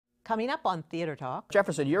Coming up on Theater Talk.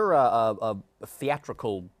 Jefferson, you're a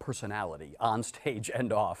theatrical personality, on stage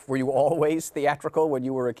and off. Were you always theatrical when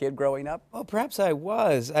you were a kid growing up? Well, perhaps I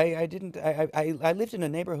was. I lived in a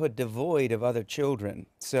neighborhood devoid of other children.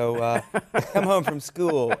 So I come home from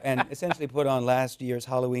school and essentially put on last year's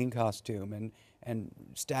Halloween costume and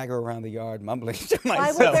stagger around the yard mumbling to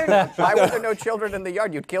myself. Why were there no children in the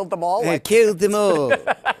yard? You'd killed them all? I killed them all.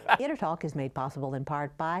 Theater Talk is made possible in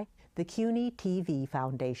part by the CUNY TV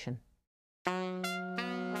Foundation. I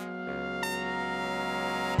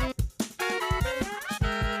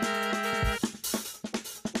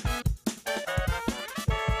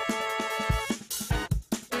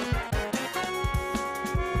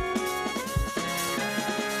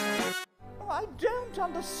don't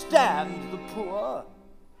understand the poor.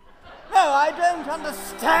 No, I don't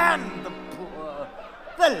understand the poor.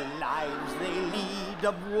 The lives they lead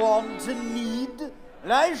of want and need.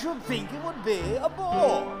 And I should think it would be a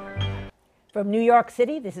bore. From New York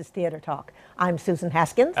City, this is Theater Talk. I'm Susan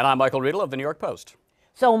Haskins. And I'm Michael Riedel of the New York Post.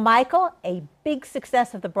 So, Michael, a big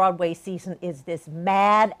success of the Broadway season is this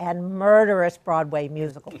mad and murderous Broadway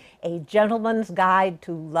musical, A Gentleman's Guide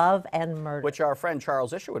to Love and Murder. Which our friend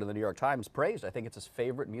Charles Isherwood of the New York Times praised. I think it's his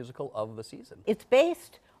favorite musical of the season. It's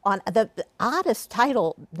based on the oddest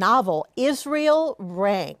title novel, Israel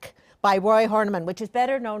Rank, by Roy Horniman, which is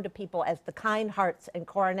better known to people as the Kind Hearts and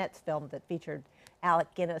Coronets film that featured Alec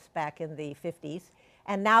Guinness back in the 50s.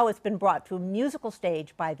 And now it's been brought to a musical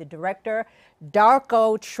stage by the director,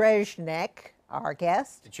 Darko Tresnjak, our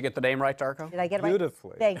guest. Did you get the name right, Darko? Did I get it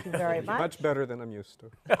Beautifully. right? Thank you very much. Much better than I'm used to.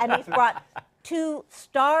 And he's brought two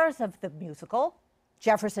stars of the musical,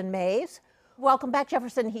 Jefferson Mays. Welcome back,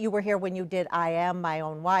 Jefferson. You were here when you did I Am My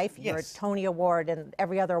Own Wife, your Yes. Tony Award and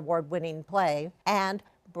every other award-winning play. And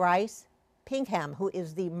Bryce Pinkham, who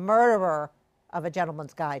is the murderer of A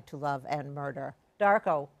Gentleman's Guide to Love and Murder.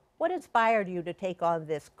 Darko, what inspired you to take on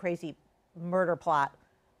this crazy murder plot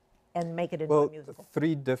and make it into a musical?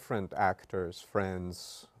 3 different actors,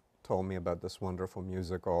 friends, told me about this wonderful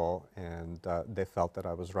musical, and they felt that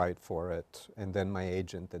I was right for it. And then my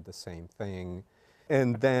agent did the same thing.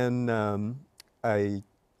 And then I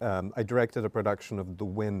directed a production of The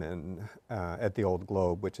Women at the Old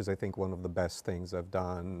Globe, which is, I think, one of the best things I've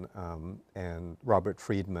done. And Robert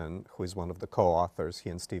Friedman, who is one of the co-authors,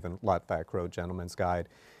 he and Stephen Lottbach wrote Gentleman's Guide.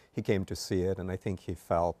 He came to see it, and I think he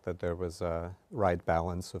felt that there was a right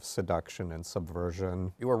balance of seduction and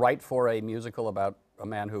subversion. You were right for a musical about a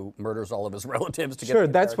man who murders all of his relatives to get Sure,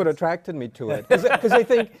 that's what attracted me to it. Because I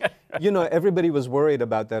think, you know, everybody was worried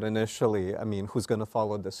about that initially. I mean, who's going to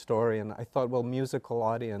follow the story? And I thought, well, musical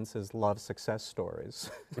audiences love success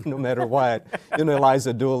stories, no matter what. You know,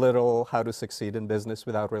 Eliza Doolittle, How to Succeed in Business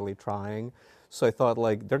Without Really Trying. So I thought,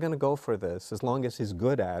 like, they're going to go for this as long as he's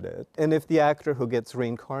good at it. And if the actor who gets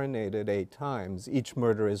reincarnated 8 times, each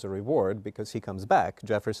murder is a reward because he comes back,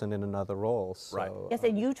 Jefferson in another role. So, Right. Yes,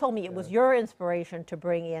 and you told me it was your inspiration to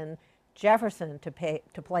bring in Jefferson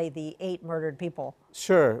to play the 8 murdered people.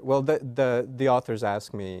 Sure. Well, the authors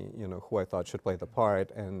asked me, you know, who I thought should play the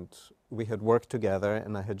part, and we had worked together,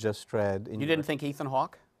 and I had just read... You didn't think Ethan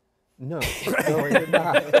Hawke? No, no, I did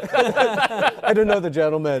not. I don't know the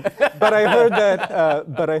gentleman, but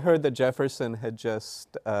I heard that Jefferson had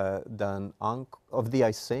just done Of Thee I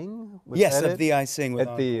Sing. Yes, Of Thee I Sing with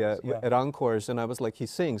at Encores, and I was like, he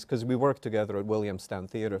sings, because we worked together at Williamstown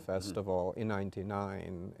Theater Festival in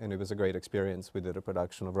 '99, and it was a great experience. We did a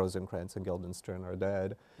production of Rosencrantz and Guildenstern Are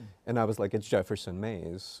Dead, and I was like, it's Jefferson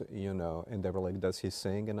Mays, you know, and they were like, does he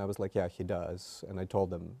sing? And I was like, yeah, he does, and I told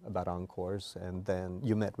them about Encores, and then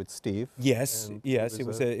you met with Steve. Yes, yes,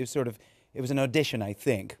 it was an audition, I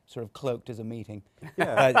think, sort of cloaked as a meeting.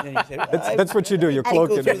 Yeah. Then he said, That's what you do, you cloak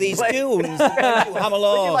go it. through these tunes, hum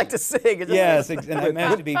along. Would you like to sing? Yes, and I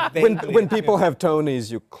managed to be When people have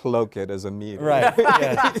Tonys, you cloak it as a meeting. Right,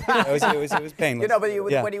 yes. It was painless. You know, but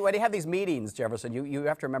Yeah. when you have these meetings, Jefferson, you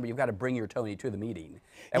have to remember you've got to bring your Tony to the meeting.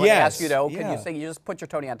 And when they ask you, can you sing, you just put your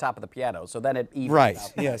Tony on top of the piano, so then it evens Right,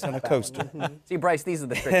 out. yes, on a coaster. See, Bryce, these are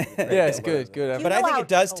the tricks. Yes, good. you But I know think how- it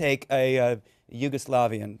does take a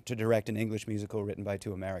Yugoslavian to direct an English musical written by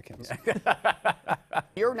 2 Americans.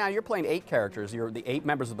 You're playing 8 characters. You're the 8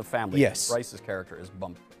 members of the family. Yes. Bryce's character is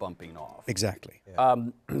bumping off. Exactly.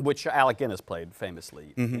 Which Alec Guinness played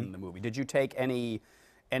famously in the movie. Did you take any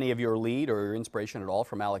of your lead or your inspiration at all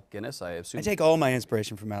from Alec Guinness? I assume. I take all my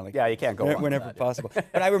inspiration from Alec. Yeah, you can't go wrong whenever with that. possible.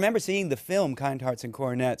 But I remember seeing the film Kind Hearts and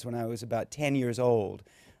Coronets when I was about 10 years old.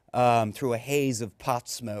 Through a haze of pot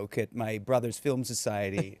smoke at my brother's film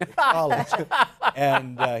society at college,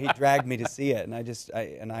 and he dragged me to see it,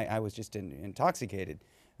 and I was just intoxicated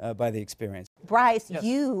by the experience. Bryce, Yes.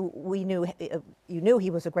 you knew he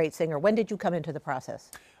was a great singer. When did you come into the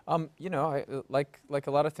process? You know, like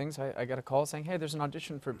a lot of things, I got a call saying, "Hey, there's an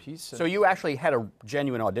audition for a piece." So you actually had a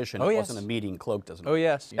genuine audition. Oh, It yes. wasn't a meeting cloaked as an Oh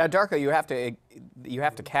yes. Now, Darko, you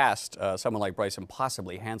have to cast someone like Bryce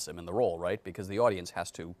impossibly handsome in the role, right? Because the audience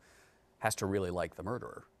has to really like the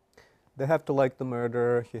murderer. They have to like the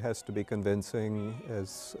murderer. He has to be convincing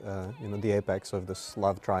as you know, the apex of this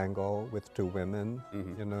love triangle with two women.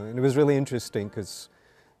 You know, and it was really interesting because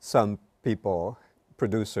some people,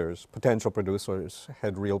 potential producers,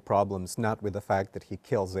 had real problems not with the fact that he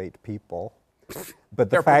kills 8 people, but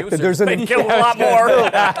the They're fact that there's producers. They kill a lot more.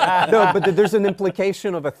 no, but that there's an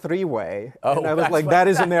implication of a 3-way. Oh, and I was that's like, what- that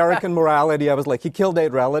is American morality. I was like, he killed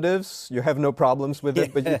 8 relatives. You have no problems with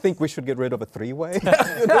it, but you think we should get rid of a 3-way?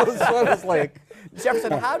 You know, so I was like,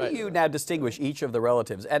 Jefferson, how do you now distinguish each of the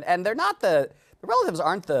relatives? And they're not the relatives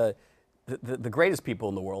aren't the greatest people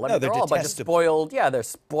in the world. I No, mean, they're they're all a bunch of detestable. spoiled. Yeah, they're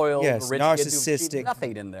spoiled, Yes, rich kids who've narcissistic. achieved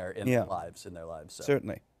nothing in their Yeah. lives. So.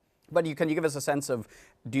 Certainly. But can you give us a sense of,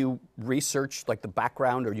 do you research like the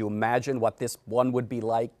background, or do you imagine what this one would be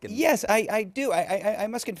like? And Yes, I do. I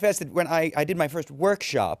must confess that when I did my first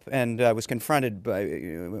workshop and was confronted by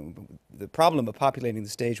the problem of populating the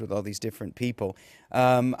stage with all these different people,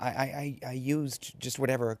 I used just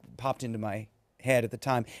whatever popped into my head at the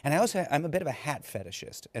time. And I'm a bit of a hat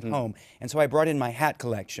fetishist at home, and so I brought in my hat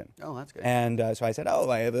collection. Oh, that's good. And so I said,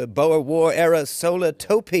 I have a Boer War era solar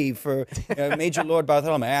topi for Major Lord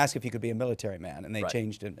Bartholomew. I asked if he could be a military man, and they Right.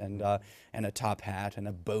 changed it, and a top hat and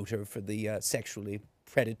a boater for the sexually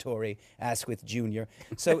predatory Asquith Jr.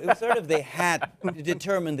 So it was sort of the hat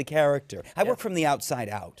determined the character. I work from the outside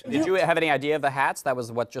out. Did you have any idea of the hats? That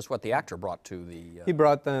was just what the actor brought to the. he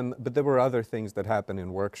brought them, but there were other things that happened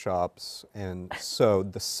in workshops, and so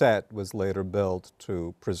the set was later built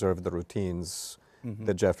to preserve the routines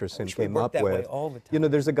that Jefferson wish we came worked up that way with. all the You know,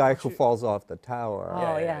 time. there's a guy who falls off the tower.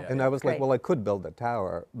 Oh, yeah. And I was like, Great. well, I could build a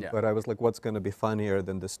tower, Yeah. but I was like, what's going to be funnier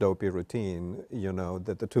than this dopey routine, you know,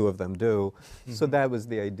 that the two of them do? So that was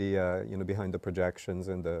the idea, you know, behind the projections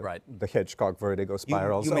and the Hitchcock vertigo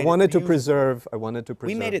spirals. you I made it wanted to beautiful. preserve. I wanted to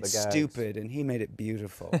preserve. We made it the gags. stupid, and he made it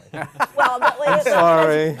beautiful. Well,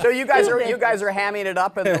 Sorry. So you guys are hamming it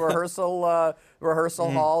up in the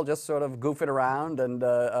rehearsal hall, just sort of goofing around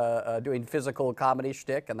and doing physical comedy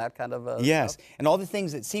shtick and that kind of. Yes, stuff? and all the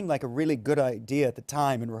things that seemed like a really good idea at the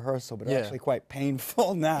time in rehearsal, but are Yeah. actually quite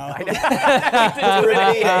painful now.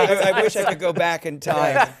 I wish I could go back in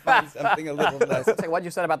time and find something a little less. Say, what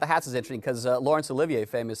you said about the hats is interesting, because Laurence Olivier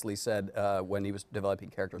famously said when he was developing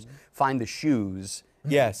characters, find the shoes,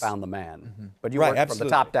 Yes. found the man. But you Right, worked from absolutely.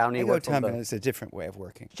 the top down. You I go worked from time, the. it's a different way of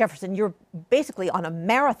working. Jefferson, you're basically on a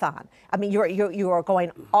marathon. I mean, you are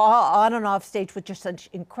going on and off stage with just such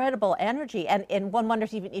incredible energy, and one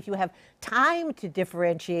wonders even if you have time to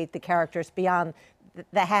differentiate the characters beyond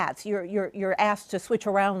the hats. You're asked to switch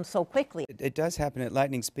around so quickly. It does happen at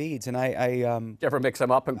lightning speeds, and I Did you ever mix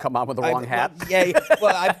them up and come on with the wrong hat?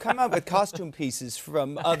 Well, I've come up with costume pieces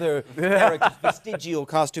from other characters, vestigial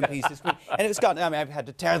costume pieces, and it's gotten. I mean, I've had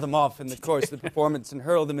to tear them off in the course of the performance and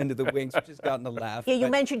hurl them into the wings, which has gotten a laugh. Yeah, you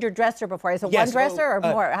but- mentioned your dresser before. Is it Yes, one dresser or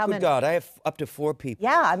more? How good many? God, I have up to 4 people.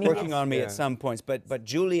 Yeah, I mean, working it's- on me Yeah. at some points. But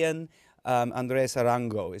Julian Andres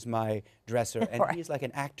Arango is my dresser, and Right. he's like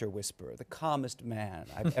an actor whisperer, the calmest man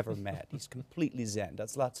I've ever met. He's completely zen,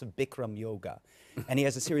 does lots of Bikram yoga, and he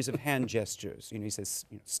has a series of hand gestures. You know, he says,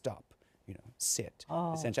 stop. Sit.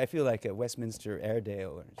 Essentially, I feel like a Westminster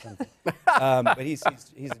Airedale or something. But he's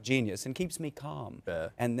a genius and keeps me calm.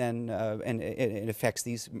 And then it affects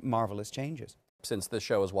these marvelous changes. Since this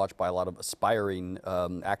show is watched by a lot of aspiring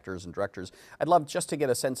actors and directors, I'd love just to get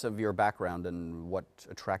a sense of your background and what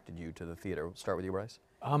attracted you to the theater. We'll start with you, Bryce.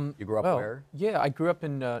 You grew up Well, where? yeah, I grew up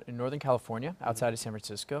in Northern California, outside of San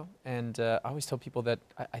Francisco, and I always tell people that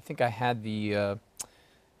I think I had the.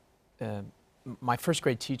 My first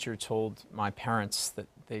grade teacher told my parents that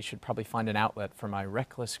they should probably find an outlet for my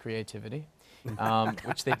reckless creativity,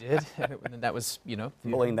 which they did. And that was,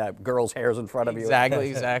 Pulling that girl's hairs in front of you.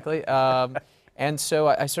 Exactly. And so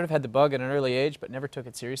I sort of had the bug at an early age, but never took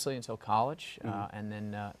it seriously until college, and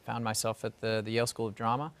then found myself at the Yale School of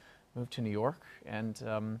Drama, moved to New York,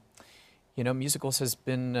 and musicals has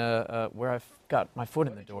been where I've got my foot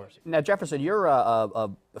in the door. Now, Jefferson, you're a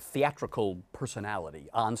theatrical personality,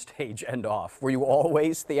 on stage and off. Were you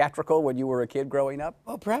always theatrical when you were a kid growing up?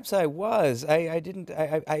 Well, perhaps I was. I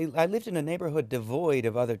lived in a neighborhood devoid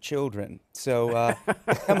of other children. So I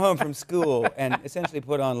come home from school and essentially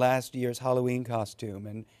put on last year's Halloween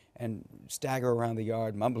costume and stagger around the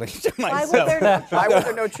yard mumbling to myself. Why would there Why were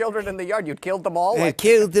there no children in the yard? You'd killed them all? I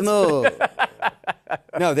killed them all.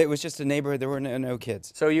 No, it was just a neighborhood. There were no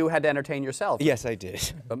kids. So you had to entertain yourself. Yes, I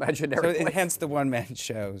did. Imaginary. So hence the one-man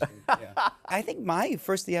shows. Yeah. I think my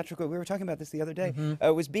first theatrical, we were talking about this the other day,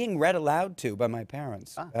 was being read aloud to by my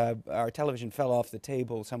parents. Our television fell off the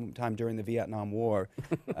table sometime during the Vietnam War.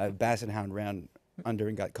 Basset Hound ran under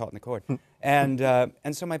and got caught in the cord. And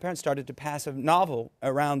so my parents started to pass a novel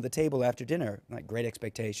around the table after dinner, like Great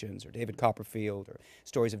Expectations or David Copperfield or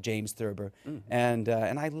stories of James Thurber. And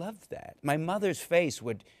I loved that. My mother's face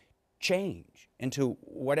would change into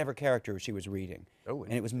whatever character she was reading.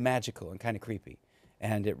 And it was magical and kind of creepy.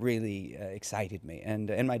 And it really excited me.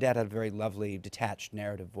 And my dad had a very lovely, detached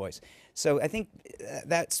narrative voice. So I think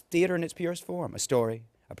that's theater in its purest form, a story,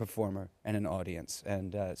 a performer, and an audience.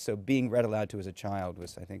 And so being read aloud to as a child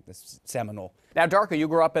was, I think, this seminal. Now, Darko, you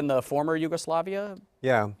grew up in the former Yugoslavia?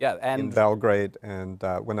 Yeah, and in Belgrade. And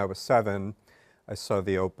when I was 7, I saw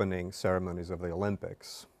the opening ceremonies of the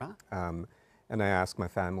Olympics. And I asked my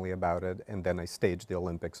family about it, and then I staged the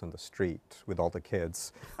Olympics on the street with all the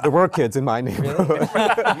kids. There were kids in my neighborhood.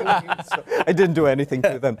 So I didn't do anything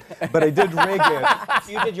to them, but I did rig it.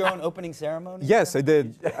 So you did your own opening ceremony? Yes, I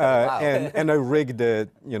did, and I rigged it,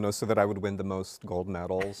 you know, so that I would win the most gold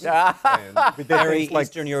medals. And we did Very things like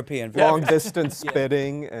Eastern European. long distance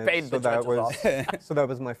spitting, and Paid so the that judges was so that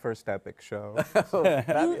was my first epic show.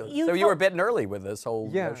 So you were bitten early with this whole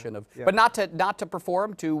notion of, but not to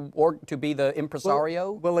perform, to be the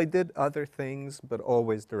impresario? Well, I did other things, but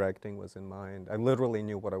always directing was in mind. I literally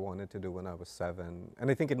knew what I wanted to do when I was 7.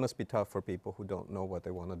 And I think it must be tough for people who don't know what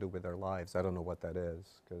they want to do with their lives. I don't know what that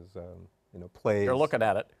is, because, you know, plays. You're looking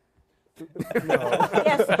at it.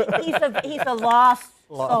 Yes, he's a lost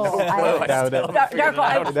soul. I doubt it. Darko,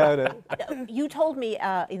 I doubt it. you told me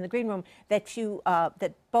in the green room that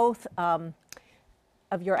that both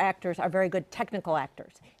of your actors are very good technical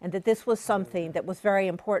actors, and that this was something that was very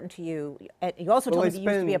important to you. And you also told me that you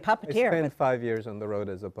used to be a puppeteer. I spent 5 years on the road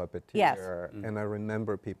as a puppeteer, and I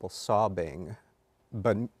remember people sobbing,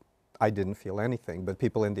 but I didn't feel anything, but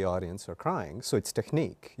people in the audience are crying. So it's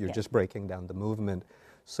technique. You're just breaking down the movement.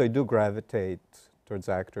 So I do gravitate towards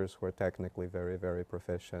actors who are technically very, very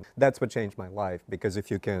proficient. That's what changed my life, because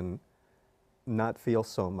if you can not feel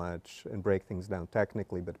so much and break things down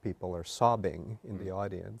technically, but people are sobbing in the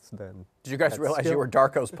audience, then... Did you guys realize you were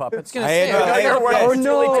Darko's puppets? Oh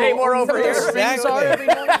no! Tamor over here. Exactly.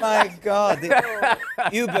 My God, the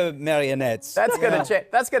Uber marionettes. That's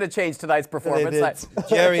gonna change tonight's performance.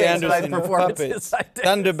 Jerry Anderson puppets.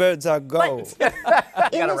 Thunderbirds are go.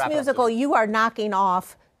 In this musical, you are knocking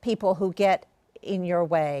off people who get in your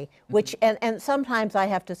way, which and sometimes I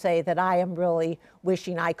have to say that I am really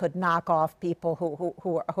wishing I could knock off people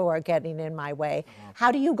who are getting in my way.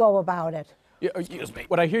 How do you go about it?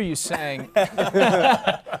 What I hear you saying,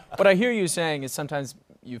 what I hear you saying is sometimes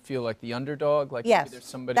you feel like the underdog, like maybe there's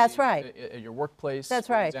somebody at your workplace,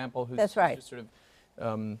 for example, who's just sort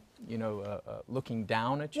of you know, looking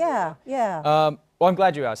down at you. Well, I'm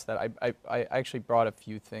glad you asked that. I actually brought a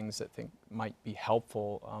few things that I think might be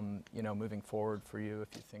helpful, you know, moving forward for you, if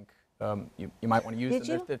you think you might want to use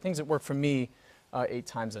them. They're things that work for me 8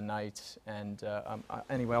 times a night, and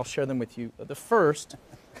anyway, I'll share them with you. The first.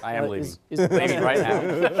 I am leaving. Is leaving right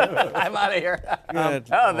now. I'm out of here.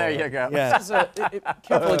 Oh, there you go. This is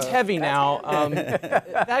careful, it's heavy now.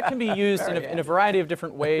 That can be used in a variety of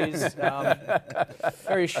different ways.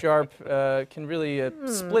 Very sharp, can really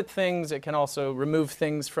split things. It can also remove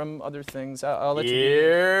things from other things. I'll let you.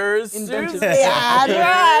 Here's Susan.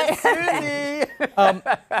 That's right.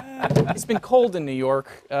 It's been cold in New York.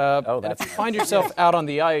 And if you find yourself out on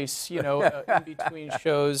the ice, you know, in between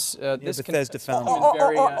shows, this can Bethesda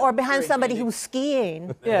Fountain. Or behind somebody who's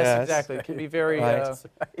skiing. Yes, exactly. It can be very.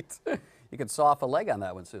 You could saw off a leg on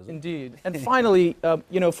that one, Susan. Indeed. And finally,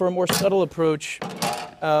 you know, for a more subtle approach,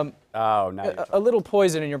 a little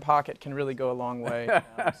poison in your pocket can really go a long way.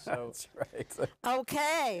 So. That's right.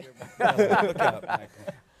 Okay. Look out,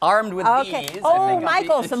 Michael. Armed with these. Oh,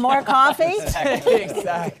 Michael, some more coffee?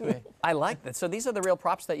 Exactly. I like that. So these are the real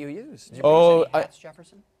props that you use. Did you Oh, any hats,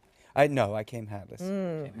 Jefferson? No, I came hatless.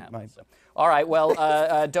 All right,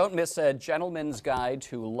 well, don't miss A Gentleman's Guide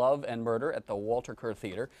to Love and Murder at the Walter Kerr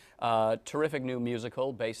Theater. Terrific new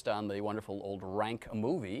musical based on the wonderful old Rank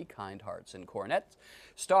movie, Kind Hearts and Cornets,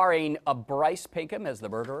 starring Bryce Pinkham as the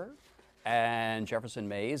murderer and Jefferson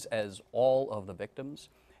Mays as all of the victims,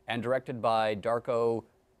 and directed by Darko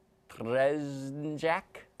Tresnjak?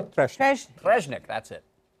 Tresnjak, that's it.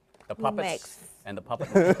 The puppets and the puppet.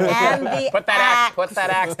 And the put that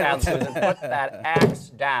axe down, Susan. Put that axe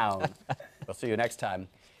down. We'll see you next time,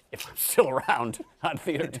 if I'm still around on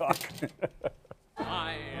Theater Talk.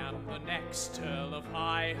 I am the next Earl of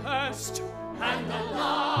Highhurst, and the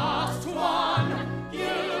last one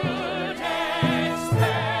you'd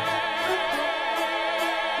expect.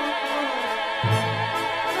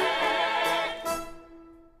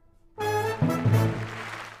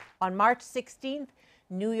 On March 16th,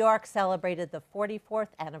 New York celebrated the 44th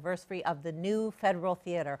anniversary of the New Federal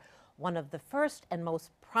Theater, one of the first and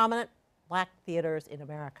most prominent black theaters in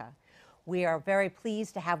America. We are very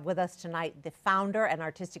pleased to have with us tonight the founder and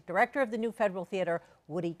artistic director of the New Federal Theater,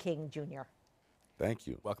 Woodie King, Jr. Thank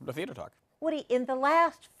you. Welcome to Theater Talk. Woodie, in the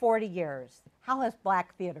last 40 years, how has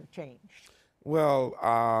black theater changed? Well,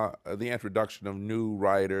 the introduction of new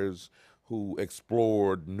writers who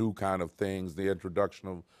explored new kind of things, the introduction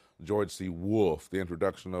of George C. Wolfe, the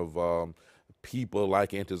introduction of people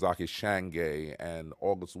like Ntozake Shange and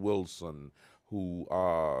August Wilson, who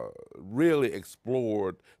really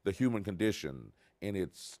explored the human condition in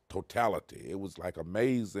its totality. It was like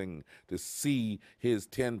amazing to see his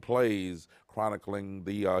 10 plays chronicling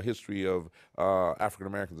the history of African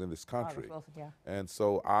Americans in this country. Wilson, yeah. And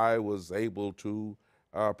so I was able to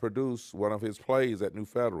produce one of his plays at New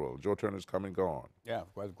Federal, Joe Turner's Come and Gone. Yeah,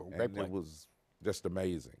 great And play. it was just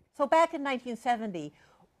amazing. So back in 1970,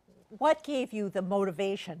 what gave you the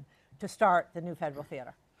motivation to start the New Federal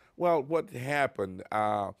Theater? Well, what happened,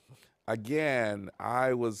 again,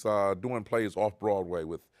 I was doing plays off Broadway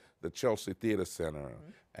with the Chelsea Theater Center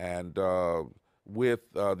and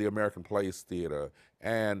with the American Place Theater.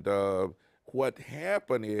 And what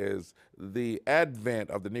happened is the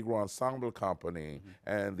advent of the Negro Ensemble Company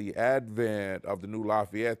and the advent of the New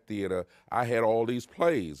Lafayette Theater, I had all these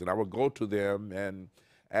plays, and I would go to them and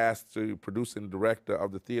ask the producing director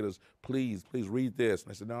of the theaters, please read this.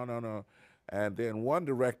 And I said, no. And then one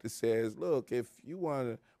director says, look, if you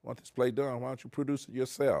want this play done, why don't you produce it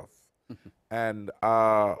yourself? And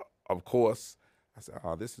of course, I said,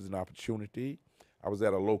 oh, this is an opportunity. I was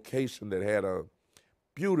at a location that had a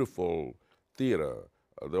beautiful theater,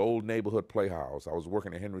 the old neighborhood playhouse. I was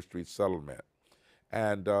working at Henry Street Settlement.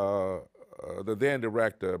 And the then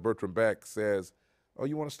director, Bertram Beck, says, oh,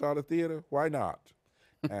 you want to start a theater? Why not?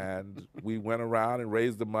 And we went around and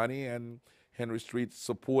raised the money, and Henry Street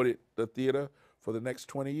supported the theater for the next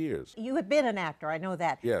 20 years. You had been an actor, I know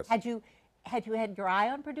that. Yes. Had you had your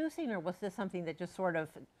eye on producing, or was this something that just sort of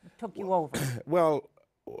took you over? Well,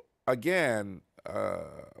 again,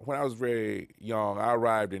 when I was very young, I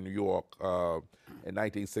arrived in New York in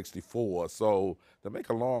 1964. So to make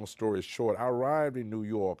a long story short, I arrived in New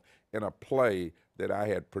York in a play that I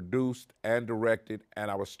had produced and directed,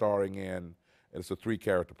 and I was starring in. It's a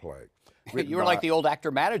 3-character play. You were like the old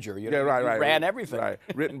actor-manager. You ran everything. Right.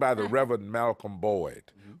 Written by the Reverend Malcolm Boyd,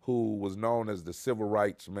 who was known as the civil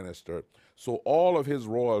rights minister. So all of his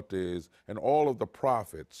royalties and all of the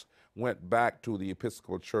profits went back to the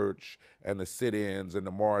Episcopal Church and the sit-ins and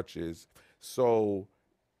the marches. So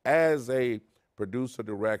as a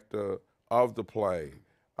producer-director of the play,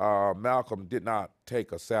 Malcolm did not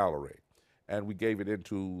take a salary, and we gave it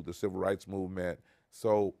into the civil rights movement.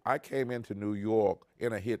 So I came into New York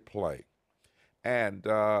in a hit play. And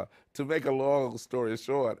to make a long story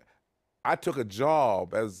short, I took a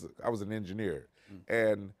job as I was an engineer,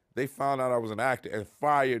 and they found out I was an actor and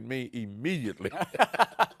fired me immediately.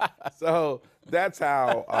 So that's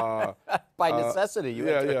how. By necessity, you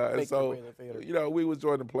had to And make so, your way in the theater. you know, we was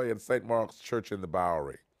joining the play at St. Mark's Church in the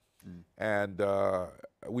Bowery, and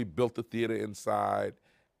we built the theater inside.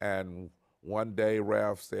 And one day,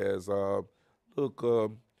 Ralph says, "Look,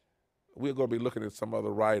 we're going to be looking at some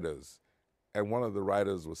other writers." And one of the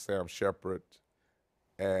writers was Sam Shepard,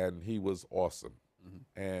 and he was awesome.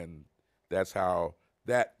 And that's how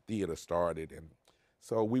that theater started. And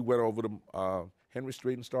so we went over to Henry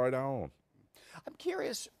Street and started our own. I'm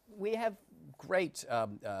curious, we have great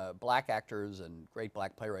black actors and great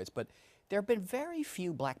black playwrights, but there have been very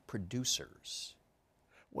few black producers.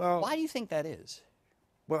 Well, why do you think that is?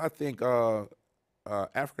 Well, I think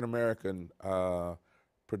African-American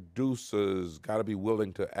producers got to be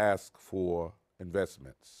willing to ask for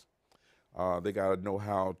investments. They got to know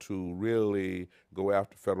how to really go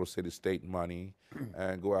after federal, city, state money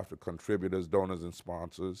and go after contributors, donors, and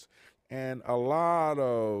sponsors. And a lot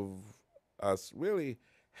of us really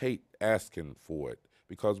hate asking for it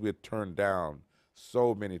because we're turned down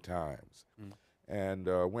so many times. And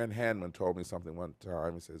Win Handman told me something one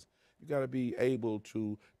time. He says, you got to be able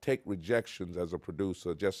to take rejections as a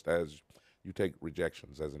producer just as you take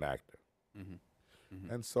rejections as an actor.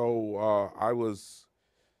 And so I was,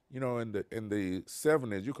 you know, in the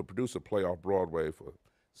 70s, you could produce a play off Broadway for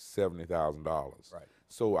 $70,000. Right.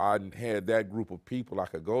 So I had that group of people I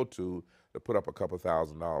could go to put up a couple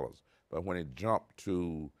 $1,000. But when it jumped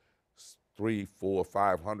to 3, 4,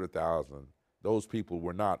 500,000, those people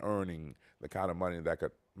were not earning the kind of money that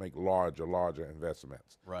could make larger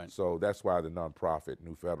investments. Right. So that's why the nonprofit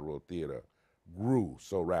New Federal Theater grew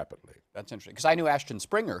so rapidly. That's interesting, because I knew Ashton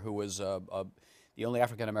Springer, who was the only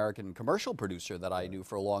African-American commercial producer that I knew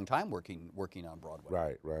for a long time working on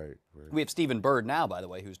Broadway. Right. We have Stephen Bird now, by the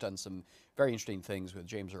way, who's done some very interesting things with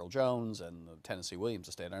James Earl Jones and the Tennessee Williams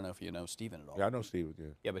Estate. I don't know if you know Stephen at all. Yeah, I know Stephen, yeah.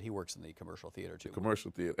 Yeah, but he works in the commercial theater, too.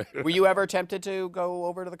 Commercial theater. Were you ever tempted to go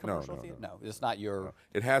over to the commercial no, theater? No, it's not your... No.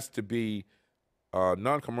 It has to be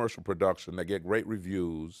non-commercial production that get great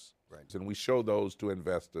reviews. Right. And we show those to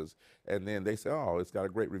investors, and then they say, oh, it's got a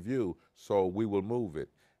great review, so we will move it.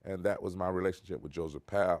 And that was my relationship with Joseph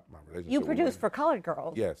Papp, my relationship You with produced Woody. for colored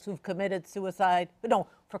girls Yes. who've committed suicide. No,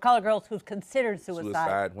 for colored girls who've considered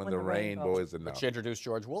suicide. When the Rainbow is Enough. But you introduced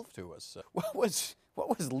George Wolfe to us. What was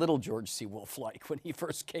little George C. Wolfe like when he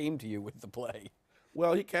first came to you with the play?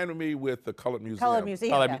 Well, he came to me with the Colored Museum. Colored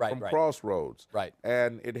Museum, Colored- yeah. right, From right. Crossroads. Right.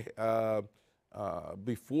 And it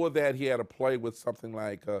before that, he had a play with something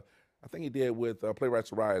like, I think he did with Playwrights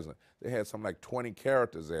Horizon. They had something like 20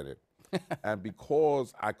 characters in it. And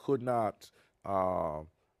because I could not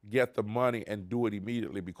get the money and do it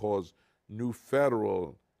immediately, because New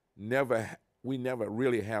Federal we never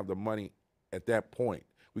really have the money at that point.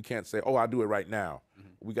 We can't say, oh, I'll do it right now.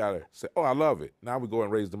 We got to say, oh, I love it. Now we go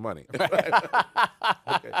and raise the money.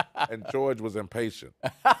 Okay. And George was impatient.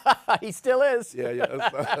 He still is.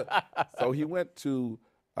 Yeah. So he went to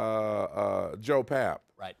Joe Papp.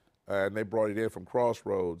 Right. And they brought it in from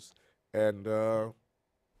Crossroads. And the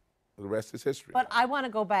rest is history. But I want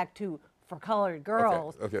to go back to For Colored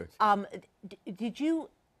Girls. Okay. Did you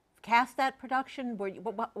cast that production? Were you,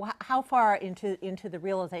 how far into the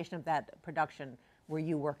realization of that production were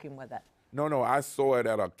you working with it? No, I saw it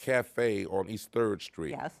at a cafe on East 3rd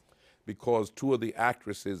Street. Yes. Because 2 of the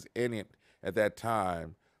actresses in it at that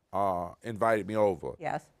time invited me over.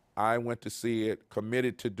 Yes. I went to see it,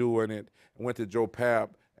 committed to doing it, went to Joe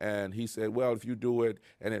Papp, and he said, well, if you do it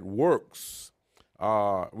and it works,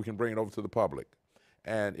 we can bring it over to the public.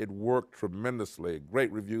 And it worked tremendously. Great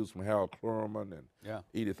reviews from Harold Clurman and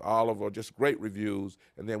Edith Oliver, just great reviews.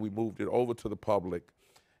 And then we moved it over to the public.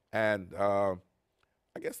 And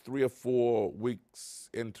I guess 3 or 4 weeks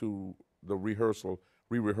into the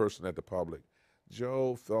re-rehearsing at the public,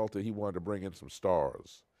 Joe felt that he wanted to bring in some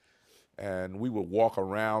stars. And we would walk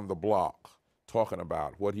around the block talking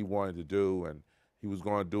about what he wanted to do, and he was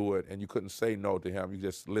going to do it, and you couldn't say no to him. You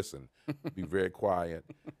just listen, be very quiet.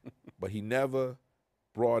 But he never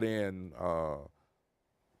brought in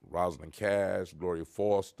Rosalind Cash, Gloria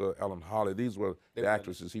Foster, Ellen Holly. These were the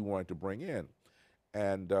actresses he wanted to bring in.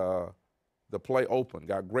 And the play opened,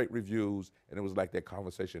 got great reviews, and it was like that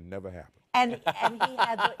conversation never happened. And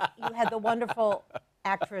you had the wonderful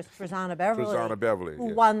actress Trezana Beverly, who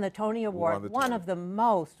yes. won the Tony Award. the One Tony. of the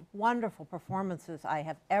most wonderful performances I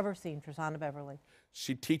have ever seen, Trezana Beverly.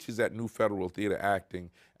 She teaches at New Federal Theater acting,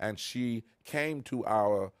 and she came to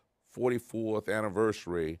our 44th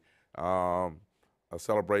anniversary a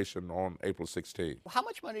celebration on April 16th. How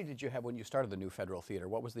much money did you have when you started the New Federal Theater?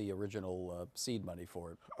 What was the original seed money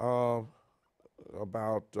for it?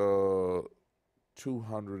 About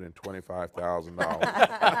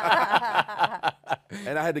 $225,000.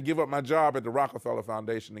 And I had to give up my job at the Rockefeller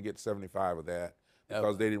Foundation to get 75 of that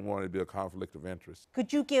because they didn't want it to be a conflict of interest.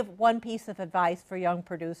 Could you give one piece of advice for young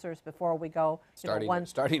producers before we go?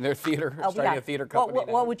 Starting their theater, starting a theater company.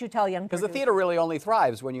 What would you tell young producers? Because the theater really only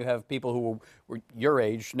thrives when you have people who were your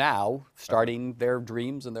age now starting their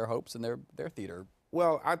dreams and their hopes and their theater.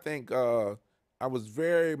 Well, I think I was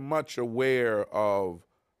very much aware of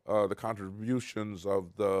the contributions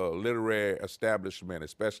of the literary establishment,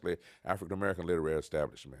 especially African-American literary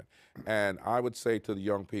establishment. And I would say to the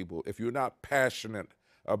young people, if you're not passionate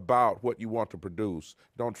about what you want to produce,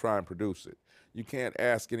 don't try and produce it. You can't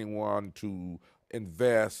ask anyone to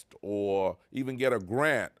invest or even get a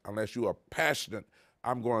grant unless you are passionate.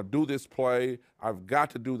 I'm going to do this play, I've got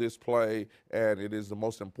to do this play, and it is the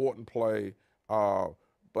most important play.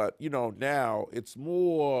 But, you know, now it's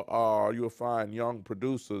more, you'll find young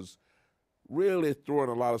producers really throwing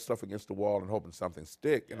a lot of stuff against the wall and hoping something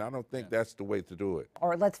stick, and I don't think that's the way to do it.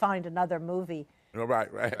 Or let's find another movie. Right.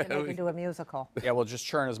 And they can do a musical. Yeah, we'll just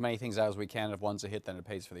churn as many things out as we can. If one's a hit, then it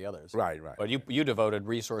pays for the others. Right. But you devoted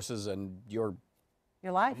resources and your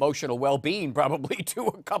life, emotional well-being probably to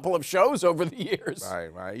a couple of shows over the years.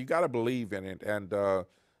 Right. You got to believe in it, and the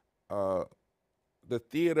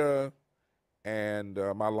theater and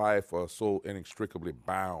my life are so inextricably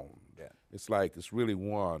bound. Yeah. It's like it's really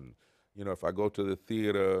one. You know, if I go to the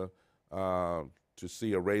theater, to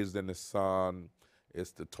see a Raised in the Sun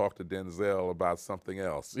is to talk to Denzel about something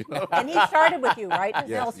else. You know? And he started with you, right?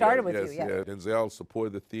 Denzel started with you, yeah. Denzel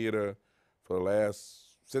supported the theater for the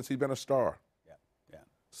since he's been a star. Yeah, yeah.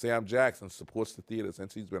 Sam Jackson supports the theater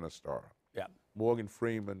since he's been a star. Yeah. Morgan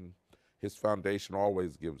Freeman, his foundation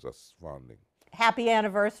always gives us funding. Happy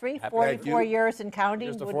anniversary, 44 years and counting.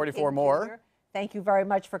 Here's to Woodie 44 King more. Theater. Thank you very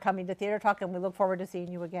much for coming to Theater Talk, and we look forward to seeing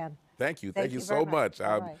you again. Thank you. Thank you very so much.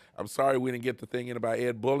 All right. I'm sorry we didn't get the thing in about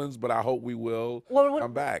Ed Bullins, but I hope we will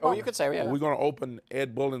come back. Oh, you could say, yeah. We're going to open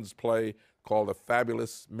Ed Bullins' play called The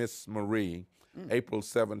Fabulous Miss Marie, April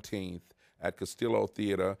 17th at Castillo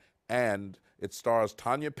Theater, and it stars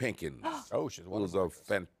Tanya Pinkins, Oh, she's who's wonderful. a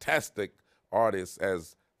fantastic artist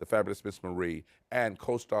as The Fabulous Miss Marie, and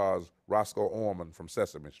co-stars Roscoe Orman from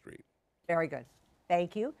Sesame Street. Very good.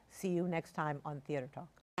 Thank you. See you next time on Theater Talk.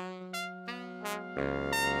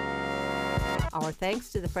 Our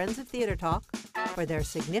thanks to the Friends of Theater Talk for their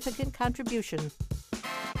significant contribution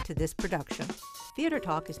to this production. Theater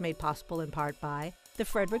Talk is made possible in part by the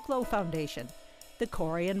Frederick Lowe Foundation, the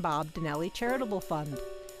Corey and Bob Dinelli Charitable Fund,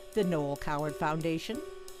 the Noel Coward Foundation,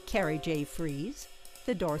 Carrie J. Fries,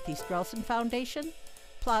 the Dorothy Strelson Foundation,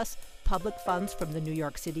 plus public funds from the New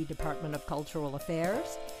York City Department of Cultural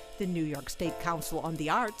Affairs, the New York State Council on the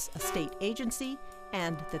Arts, a state agency,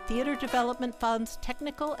 and the Theater Development Fund's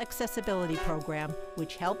Technical Accessibility Program,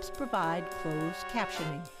 which helps provide closed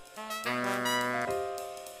captioning.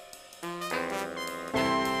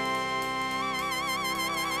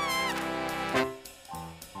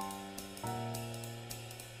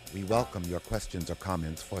 We welcome your questions or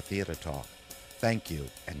comments for Theater Talk. Thank you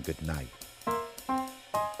and good night.